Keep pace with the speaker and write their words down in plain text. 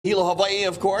Hilo, Hawaii,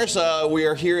 of course. We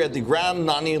are here at the Grand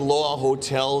Nani Loa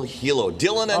Hotel Hilo.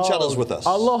 Dylan and Chella's with us.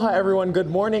 Aloha, everyone.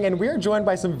 Good morning. And we are joined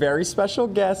by some very special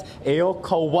guests. Eo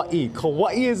Kauai.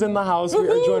 Kauai is in the house. We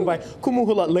are joined by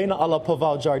Kumuhula Leina'ala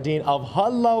Pavao Jardine of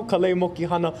Halau Ka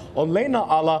Mokihana o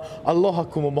Leina'ala. Aloha,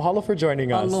 Kumu. Mahalo for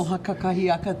joining us. Aloha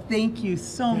kakahiaka. Thank you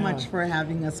so much for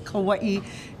having us. Kauai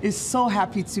is so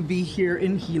happy to be here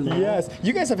in Hilo. Yes.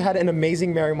 You guys have had an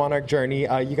amazing Merrie Monarch journey.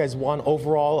 You guys won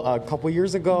overall a couple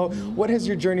years ago. What has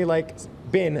your journey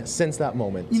been since that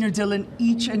moment? You know, Dylan,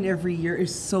 each and every year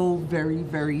is so very,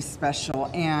 very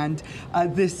special. And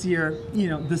this year, you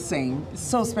know, the same.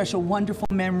 So special, wonderful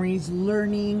memories,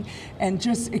 learning, and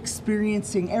just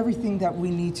experiencing everything that we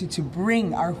need to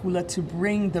bring our hula, to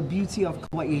bring the beauty of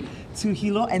Kauai to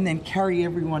Hilo, and then carry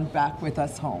everyone back with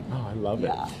us home. Oh, I love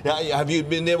it. Yeah, have you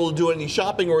been able to do any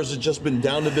shopping, or has it just been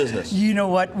down to business? You know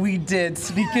what? We did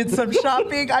sneak in some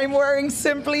shopping. I'm wearing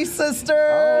Simply Sister.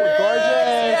 Oh,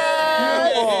 gorgeous.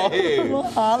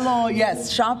 Hello,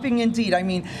 yes, shopping indeed. I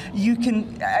mean, you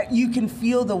can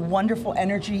feel the wonderful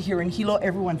energy here in Hilo.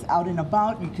 Everyone's out and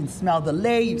about. You can smell the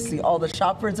lei. You see all the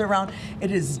shoppers around.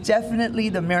 It is definitely,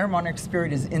 the Merrie Monarch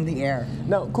spirit is in the air.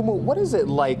 Now, Kumu, what is it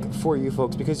like for you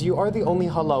folks? Because you are the only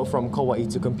halau from Kauai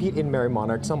to compete in Merrie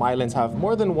Monarch. Some islands have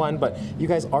more than one, but you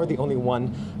guys are the only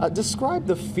one. Describe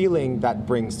the feeling that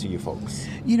brings to you folks.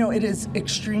 You know, it is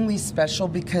extremely special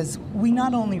because we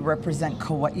not only represent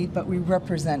Kauai, but we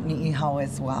represent Ni'ihau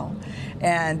as well.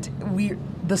 And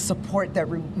the support that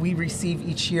we receive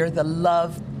each year, the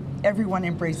love, everyone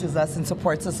embraces us and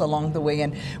supports us along the way,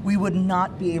 and we would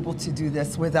not be able to do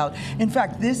this without. In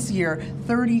fact, this year,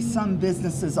 30-some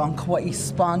businesses on Kauai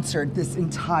sponsored this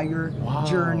entire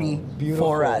journey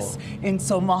for us. And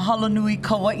so, mahalo nui,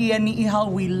 Kauai and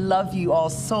Ni'ihau, we love you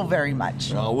all so very much.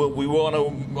 We want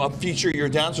to feature your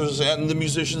dancers and the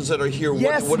musicians that are here.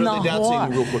 Yes, what are they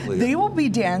dancing real quickly? They will be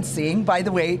dancing. By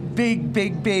the way,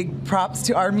 big props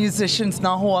to our musicians,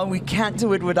 Nahua. We can't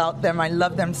do it without them. I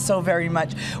love them so very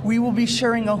much. We will be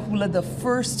sharing a hula, the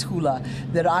first hula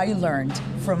that I learned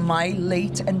from my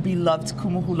late and beloved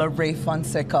kumuhula Ray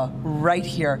Fonseca, right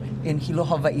here in Hilo,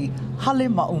 Hawaii. Hale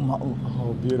ma'u ma'u.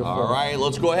 Oh, beautiful. All right,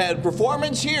 let's go ahead.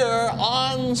 Performance here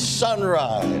on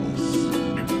Sunrise.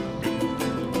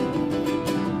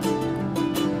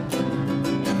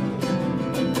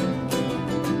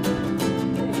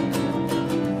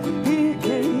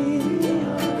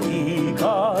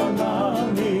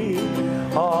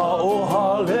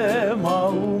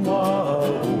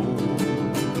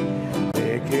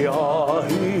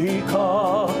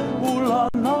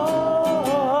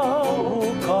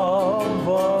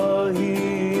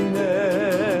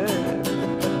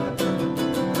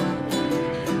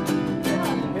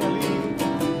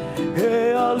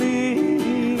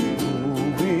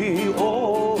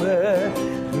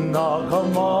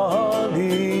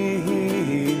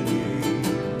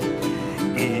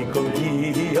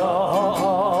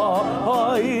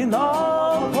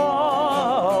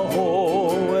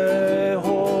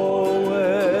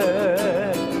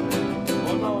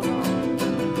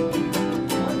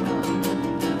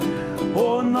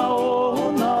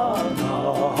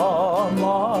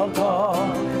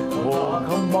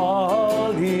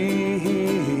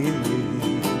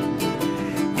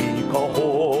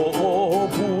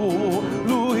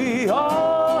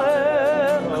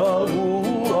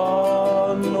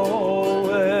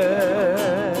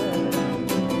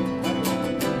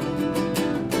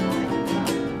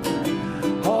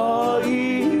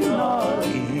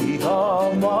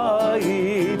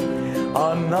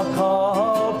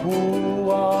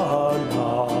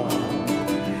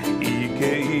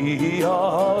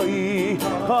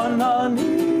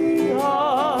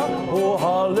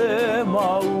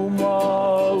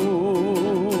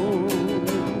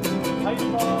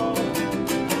 Bye.